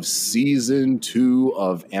ago of season 2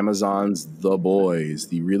 of Amazon's The Boys,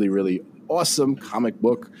 the really, really awesome comic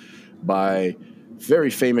book by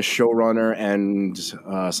very famous showrunner and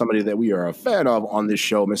somebody that we are a fan of on this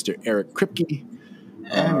show, Mr. Eric Kripke.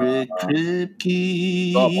 Eric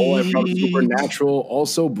Kripke. The boy from Supernatural,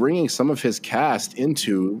 also bringing some of his cast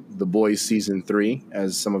into The Boys Season 3.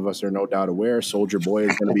 As some of us are no doubt aware, Soldier Boy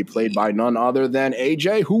is going to be played by none other than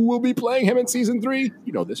AJ. Who will be playing him in Season 3?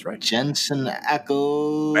 You know this, right? Jensen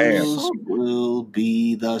Ackles will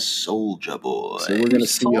be the Soldier Boy. So we're going to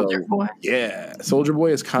see Soldier Boy. Yeah, Soldier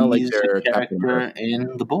Boy is kind of like their character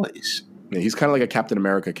in The Boys. Yeah, he's kind of like a Captain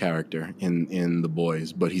America character in The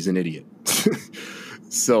Boys, but he's an idiot.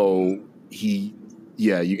 So you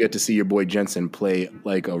get to see your boy Jensen play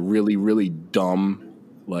like a really, really dumb,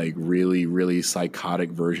 like really, really psychotic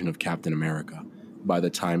version of Captain America by the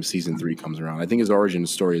time season 3 comes around. I think his origin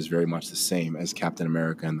story is very much the same as Captain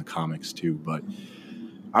America in the comics too, but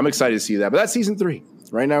I'm excited to see that. But that's season 3.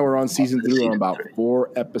 Right now we're on season 3. We're about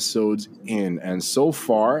 4 episodes in. And so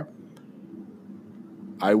far,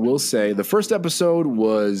 I will say the first episode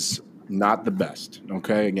was not the best,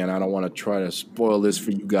 okay? Again, I don't want to try to spoil this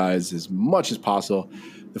for you guys as much as possible.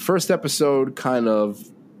 The first episode kind of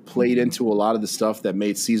played into a lot of the stuff that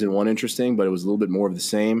made season 1 interesting, but it was a little bit more of the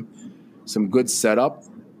same. Some good setup.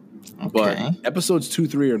 Okay. But episodes 2,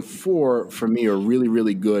 3, and 4 for me are really,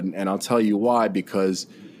 really good, and I'll tell you why, because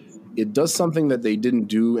it does something that they didn't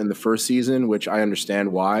do in the first season, which I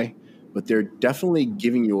understand why, but they're definitely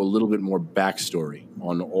giving you a little bit more backstory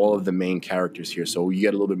on all of the main characters here. So you get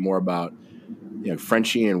a little bit more about, you know,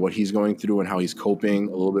 Frenchie and what he's going through and how he's coping,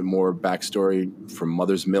 a little bit more backstory from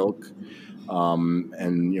Mother's Milk,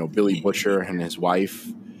 and, you know, Billy Butcher and his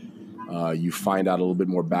wife. You find out a little bit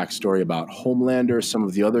more backstory about Homelander, some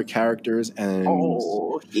of the other characters, and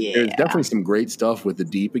there's definitely some great stuff with the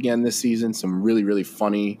Deep again this season. Some really, really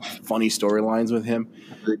funny storylines with him.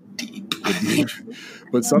 The Deep.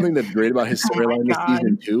 But something that's great about his storyline this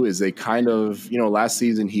season too is they kind of, you know, last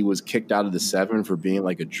season he was kicked out of the 7 for being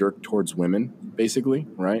like a jerk towards women, basically,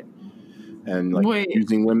 right? And like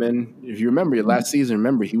using women. If you remember last season,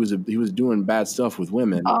 he was doing bad stuff with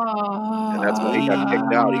women, and that's why he got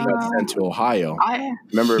kicked out. He got sent to Ohio.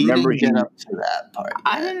 Remember he get up to that part.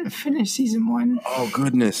 I didn't finish season 1. Oh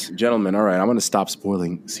goodness, gentlemen! All right, I'm going to stop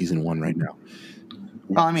spoiling season 1 right now.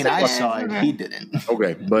 Well, I mean, I saw it. He didn't.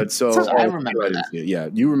 Okay, but so I remember that. Yeah,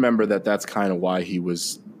 you remember that. That's kind of why he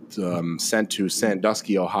was sent to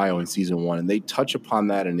Sandusky, Ohio, in season 1, and they touch upon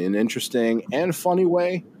that in an interesting and funny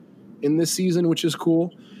way in this season, which is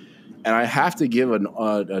cool. And I have to give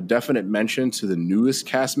a definite mention to the newest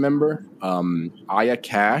cast member, Aya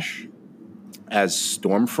Cash, as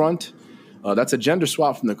Stormfront. That's a gender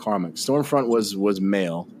swap from the comics. Stormfront was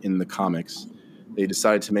male in the comics. They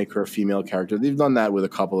decided to make her a female character. They've done that with a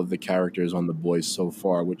couple of the characters on The Boys so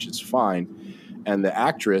far, which is fine. And the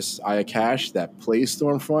actress, Aya Cash, that plays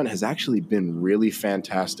Stormfront, has actually been really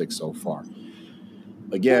fantastic so far.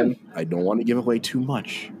 Again, I don't want to give away too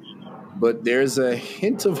much, but there's a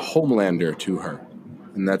hint of Homelander to her,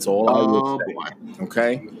 and that's all I will say. Boy.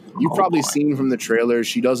 Okay? You've probably seen from the trailer,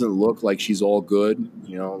 she doesn't look like she's all good.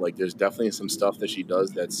 You know, like there's definitely some stuff that she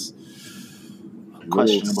does that's a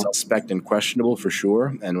questionable. suspect and questionable for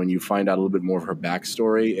sure. And when you find out a little bit more of her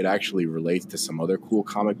backstory, it actually relates to some other cool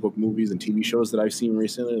comic book movies and TV shows that I've seen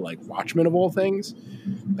recently, like Watchmen of all things.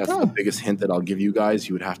 That's the biggest hint that I'll give you guys.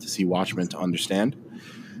 You would have to see Watchmen to understand.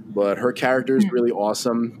 But her character is really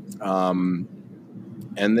awesome.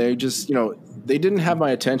 And they just, they didn't have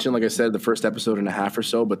my attention, like I said, the first episode and a half or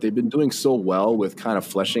so, but they've been doing so well with kind of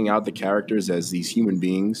fleshing out the characters as these human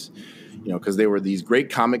beings, because they were these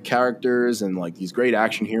great comic characters and like these great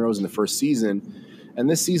action heroes in the first season. And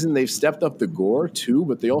this season they've stepped up the gore too,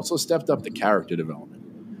 but they also stepped up the character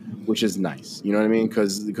development, which is nice. You know what I mean?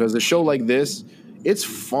 Because a show like this, it's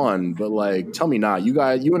fun, but like, tell me not. You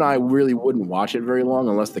and I really wouldn't watch it very long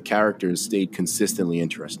unless the characters stayed consistently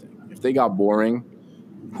interesting. If they got boring,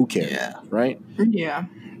 who cares, right? Yeah.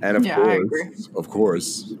 And of I agree.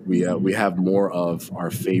 course, we have more of our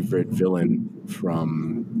favorite villain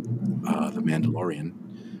from The Mandalorian.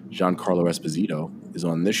 Giancarlo Esposito is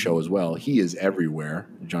on this show as well. He is everywhere.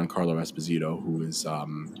 Giancarlo Esposito, who is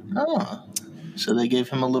so they gave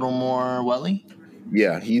him a little more welly?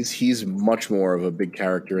 Yeah, he's much more of a big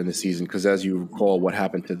character in the season because, as you recall, what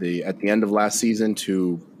happened at the end of last season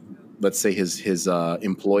to, let's say, his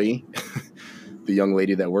employee, the young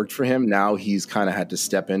lady that worked for him. Now he's kind of had to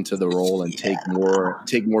step into the role and take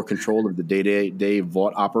more control of the day-to-day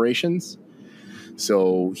vault operations.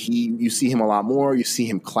 So you see him a lot more. You see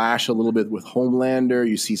him clash a little bit with Homelander.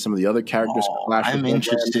 You see some of the other characters clash with Homelander. I'm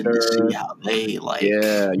interested to see how they like.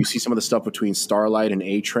 Yeah, you see some of the stuff between Starlight and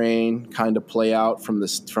A-Train kind of play out from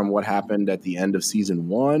what happened at the end of season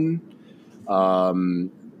 1.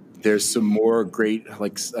 There's some more great,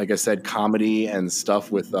 like I said, comedy and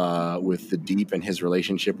stuff with the Deep and his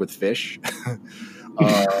relationship with Fish.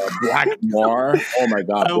 Black Noir. Oh my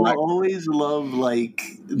God! I will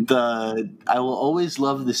always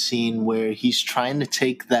love the scene where he's trying to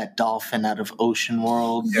take that dolphin out of Ocean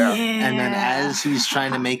World, and then as he's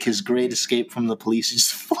trying to make his great escape from the police, he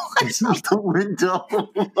just flies out the window.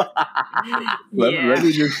 Let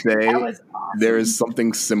me just say, That was awesome. there is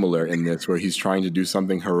something similar in this where he's trying to do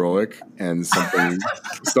something heroic and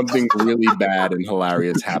something really bad and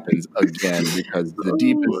hilarious happens again because the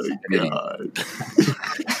Deep is an idiot.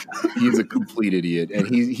 He's a complete idiot, and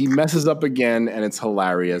he messes up again, and it's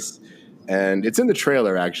hilarious. And it's in the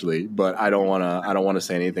trailer actually, but I don't want to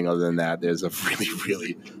say anything other than that. There's a really,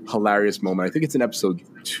 really hilarious moment. I think it's in episode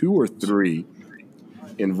 2 or 3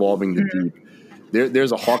 involving the Deep.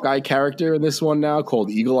 There's a Hawkeye character in this one now called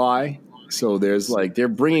Eagle Eye. So there's they're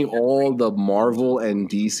bringing all the Marvel and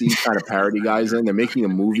DC kind of parody guys in. They're making a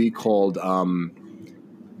movie called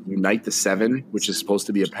Unite the Seven, which is supposed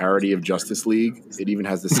to be a parody of Justice League. It even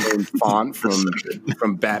has the same font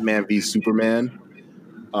from Batman v Superman.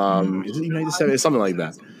 Is it Unite the Seven? It's something like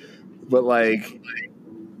that. But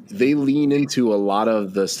they lean into a lot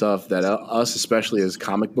of the stuff that us, especially as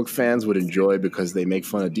comic book fans, would enjoy because they make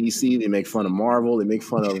fun of DC, they make fun of Marvel, they make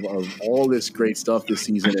fun of all this great stuff this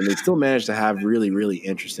season, and they still manage to have really, really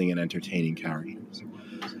interesting and entertaining characters.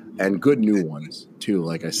 And good new ones, too.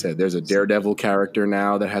 Like I said, there's a Daredevil character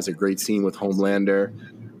now that has a great scene with Homelander.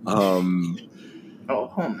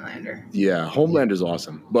 Homelander. Yeah, Homelander's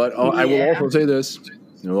awesome. But I will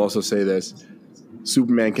also say this.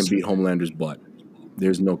 Superman can beat Homelander's butt.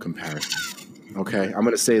 There's no comparison. Okay? I'm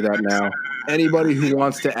going to say that now. Anybody who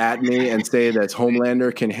wants to at me and say that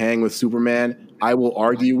Homelander can hang with Superman, I will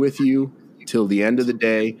argue with you till the end of the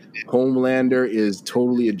day. Homelander is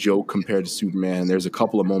totally a joke compared to Superman. There's a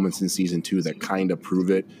couple of moments in season 2 that kind of prove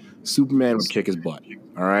it. Superman would kick his butt.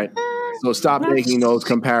 All right? So stop making those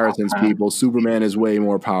comparisons, people. Superman is way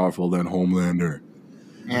more powerful than Homelander.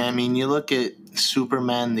 Yeah, I mean, you look at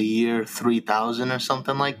Superman the year 3000 or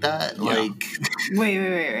something like that. Yeah.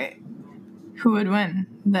 Wait. Who would win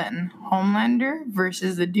then? Homelander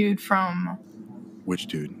versus the dude from... Which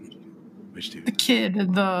dude? The kid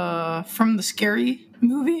from the Scary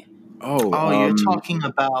movie? You're talking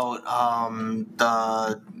about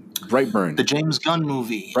the Brightburn. The James Gunn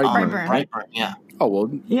movie. Brightburn, yeah. Oh, well,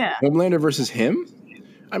 yeah. Homelander versus him?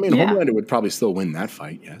 I mean, Homelander would probably still win that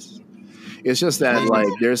fight, yes. It's just that,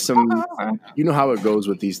 there's some... You know how it goes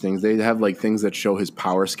with these things. They have, things that show his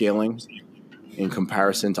power scaling in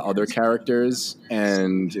comparison to other characters.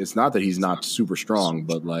 And it's not that he's not super strong,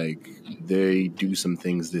 but, they do some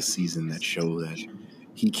things this season that show that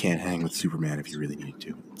he can't hang with Superman if he really needed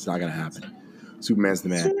to. It's not going to happen. Superman's the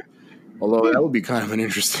man. Although that would be kind of an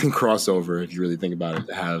interesting crossover if you really think about it,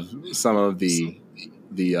 to have some of the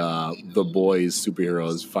boys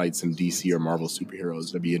superheroes fight some DC or Marvel superheroes.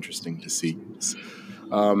 That'd be interesting to see.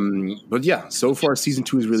 But yeah, so far season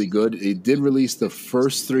 2 is really good. It did release the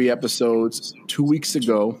first 3 episodes 2 weeks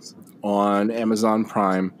ago on Amazon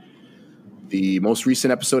Prime. The most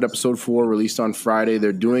recent episode 4, released on Friday.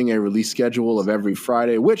 They're doing a release schedule of every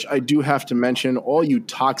Friday, which I do have to mention, all you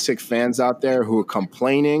toxic fans out there who are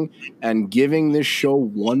complaining and giving this show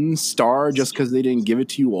 1 star just because they didn't give it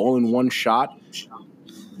to you all in one shot,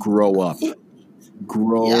 grow up.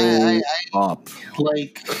 Grow up.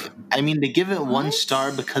 Like, I mean, to give it 1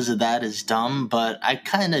 star because of that is dumb, but I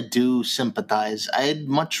kind of do sympathize. I'd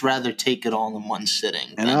much rather take it all in one sitting.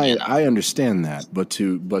 And I understand that, but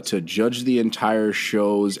to judge the entire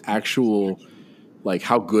show's actual, like,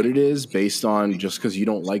 how good it is based on just because you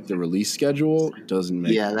don't like the release schedule doesn't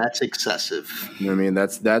make sense. That's excessive. You know what I mean?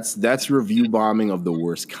 That's review bombing of the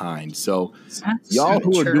worst kind. So y'all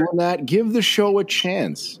who are doing that, give the show a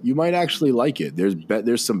chance. You might actually like it.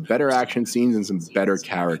 There's some better action scenes and some better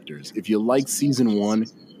characters. If you like season 1,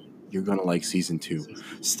 you're gonna like season 2.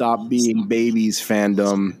 Stop being babies,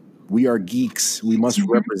 fandom. We are geeks. We must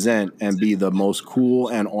represent and be the most cool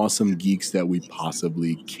and awesome geeks that we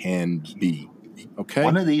possibly can be. Okay.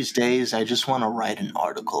 One of these days, I just want to write an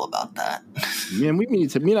article about that. Man, we need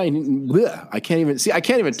to. I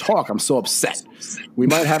can't even talk. I'm so upset. We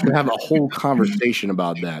might have to have a whole conversation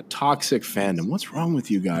about that toxic fandom. What's wrong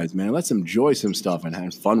with you guys, man? Let's enjoy some stuff and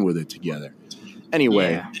have fun with it together.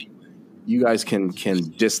 Anyway, you guys can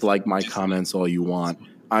dislike my comments all you want.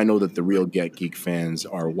 I know that the real Get Geek fans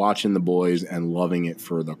are watching The Boys and loving it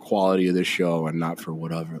for the quality of the show and not for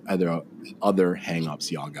whatever other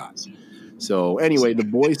hang-ups y'all got. So anyway, The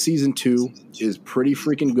Boys Season 2 is pretty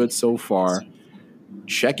freaking good so far.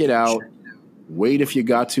 Check it out. Wait if you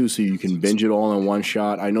got to so you can binge it all in one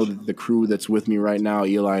shot. I know that the crew that's with me right now,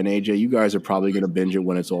 Eli and AJ, you guys are probably going to binge it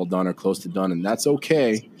when it's all done or close to done, and that's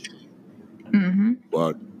okay. Mm-hmm.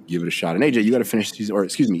 But give it a shot. And AJ, you got to finish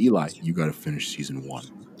Eli, you got to finish season 1.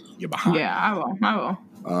 You're behind. Yeah, I will.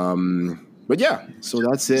 But yeah, so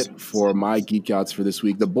that's it for my Geek Outs for this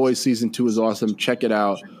week. The Boys Season 2 is awesome. Check it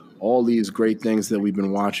out. All these great things that we've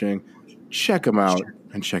been watching, check them out,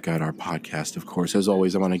 and check out our podcast, of course. As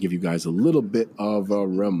always, I want to give you guys a little bit of a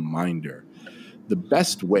reminder. The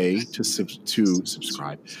best way to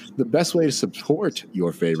subscribe, the best way to support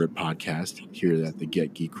your favorite podcast here at the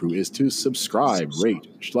Get Geek Crew is to subscribe, rate,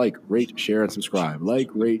 share, and subscribe. Like,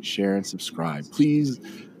 rate, share, and subscribe. Please,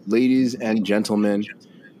 ladies and gentlemen,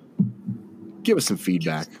 give us some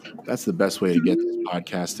feedback. That's the best way to get this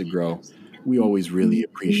podcast to grow. We always really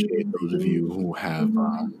appreciate those of you who have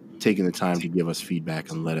taken the time to give us feedback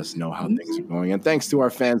and let us know how things are going. And thanks to our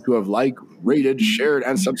fans who have rated, shared,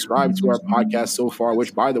 and subscribed to our podcast so far,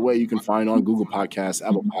 which, by the way, you can find on Google Podcasts,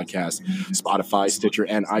 Apple Podcasts, Spotify, Stitcher,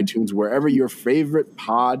 and iTunes, wherever your favorite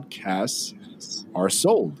podcasts are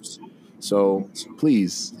sold. So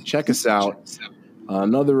please check us out.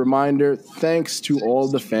 Another reminder, thanks to all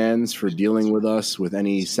the fans for dealing with us with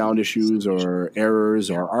any sound issues or errors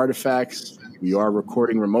or artifacts. We are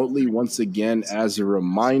recording remotely once again as a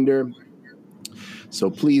reminder. So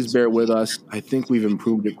please bear with us. I think we've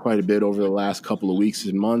improved it quite a bit over the last couple of weeks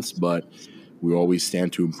and months, but we always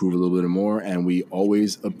stand to improve a little bit more, and we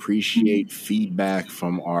always appreciate feedback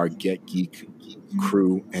from our Get Geek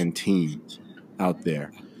crew and team out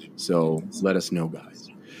there. So let us know, guys.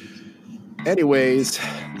 Anyways,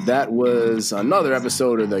 that was another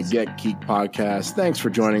episode of the Get Geek podcast. Thanks for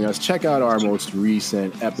joining us. Check out our most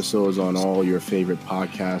recent episodes on all your favorite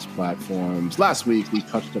podcast platforms. Last week, we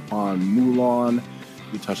touched upon Mulan.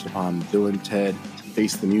 We touched upon Bill and Ted,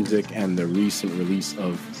 Face the Music, and the recent release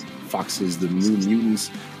of Fox's The New Mutants.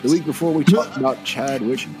 The week before, we talked about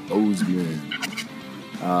Chadwick Boseman.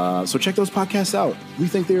 So check those podcasts out. We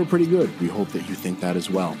think they were pretty good. We hope that you think that as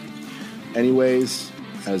well. Anyways,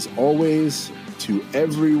 as always, to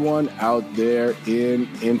everyone out there in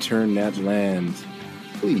internet land,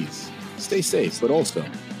 please stay safe, but also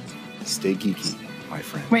stay geeky, my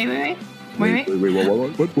friend. Wait. What?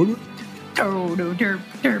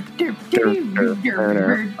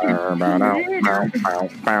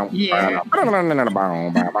 Yeah.